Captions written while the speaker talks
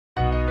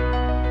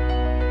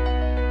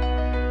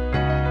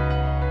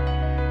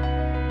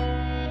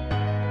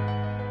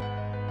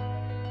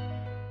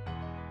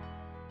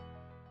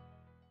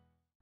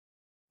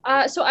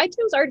So I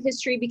chose art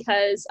history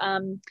because I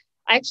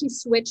actually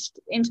switched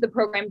into the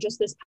program just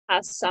this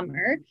past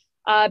summer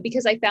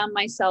because I found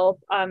myself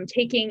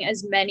taking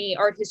as many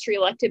art history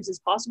electives as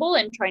possible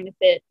and trying to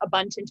fit a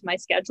bunch into my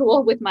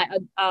schedule with my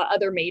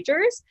other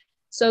majors.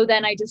 So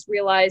then I just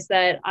realized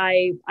that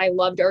I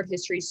loved art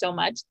history so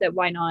much that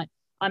why not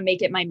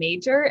make it my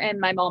major? And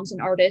my mom's an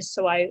artist,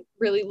 so I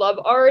really love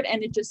art,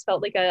 and it just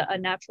felt like a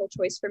natural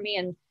choice for me.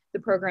 And the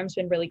program's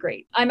been really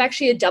great. I'm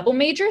actually a double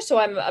major, so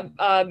I'm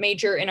a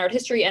major in art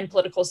history and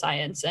political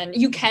science. And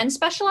you can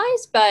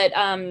specialize, but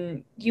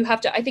you have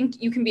to, I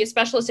think you can be a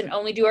specialist and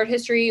only do art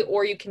history,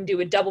 or you can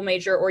do a double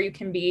major, or you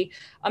can be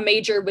a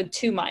major with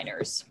 2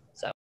 minors.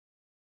 So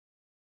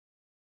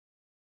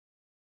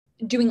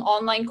doing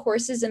online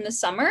courses in the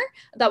summer,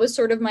 that was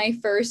sort of my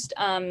first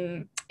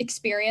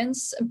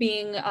experience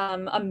being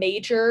a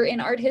major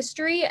in art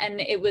history, and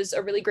it was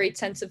a really great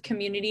sense of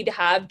community to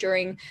have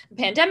during the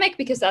pandemic,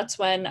 because that's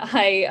when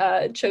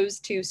I chose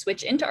to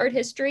switch into art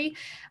history.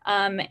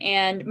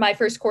 And my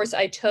first course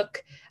I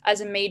took as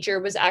a major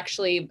was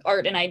actually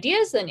art and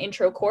ideas, an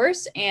intro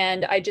course,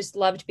 and I just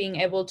loved being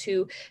able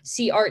to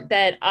see art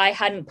that I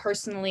hadn't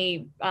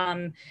personally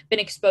been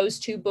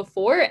exposed to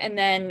before, and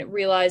then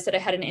realized that I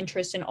had an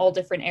interest in all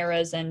different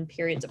eras and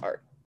periods of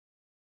art.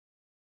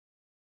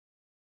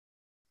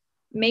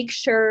 Make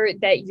sure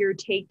that you're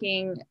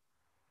taking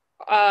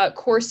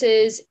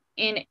courses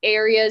in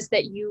areas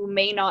that you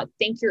may not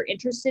think you're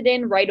interested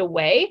in right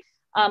away.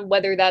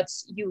 Whether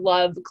that's you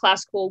love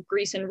classical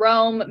Greece and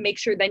Rome, make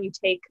sure then you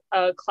take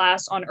a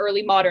class on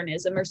early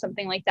modernism or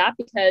something like that,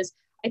 because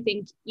I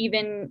think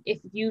even if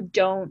you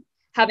don't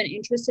have an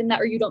interest in that,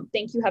 or you don't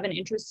think you have an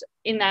interest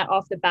in that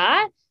off the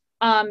bat,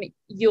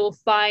 you'll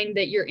find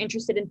that you're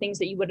interested in things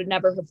that you would have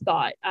never have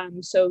thought.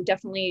 So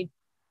definitely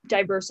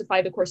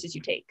diversify the courses you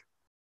take.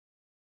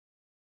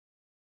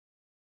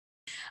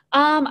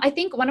 I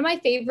think one of my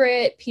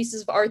favorite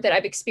pieces of art that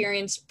I've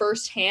experienced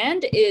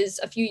firsthand is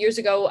a few years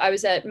ago, I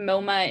was at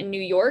MoMA in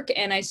New York,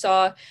 and I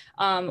saw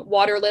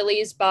Water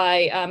Lilies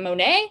by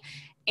Monet.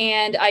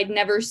 And I'd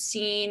never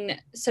seen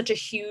such a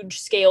huge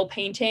scale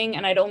painting,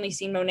 and I'd only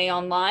seen Monet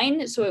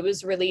online. So it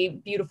was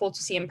really beautiful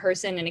to see in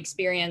person and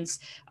experience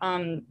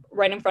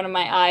right in front of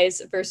my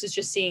eyes versus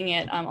just seeing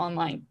it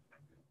online.